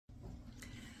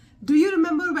Do you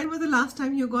remember when was the last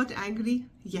time you got angry?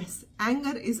 Yes,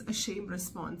 anger is a shame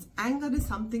response. Anger is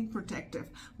something protective.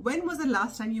 When was the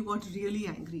last time you got really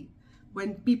angry?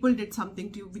 When people did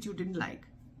something to you which you didn't like?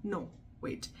 No,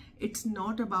 wait. It's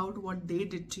not about what they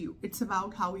did to you. It's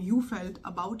about how you felt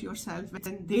about yourself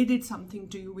when they did something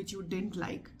to you which you didn't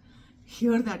like.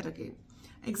 Hear that again.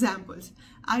 Examples.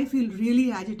 I feel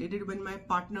really agitated when my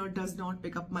partner does not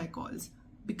pick up my calls.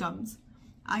 Becomes,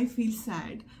 I feel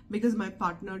sad because my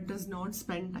partner does not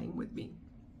spend time with me.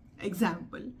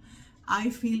 Example, I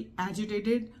feel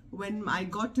agitated when I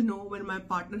got to know when my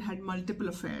partner had multiple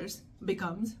affairs.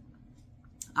 Becomes,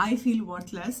 I feel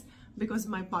worthless because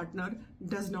my partner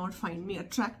does not find me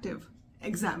attractive.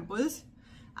 Examples,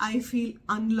 I feel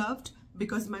unloved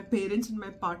because my parents and my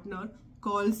partner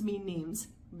calls me names.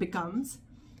 Becomes,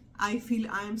 I feel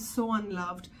I am so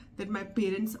unloved that my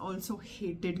parents also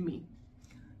hated me.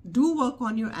 Do work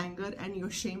on your anger and your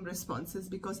shame responses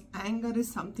because anger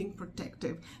is something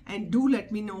protective, and do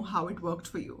let me know how it worked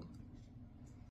for you.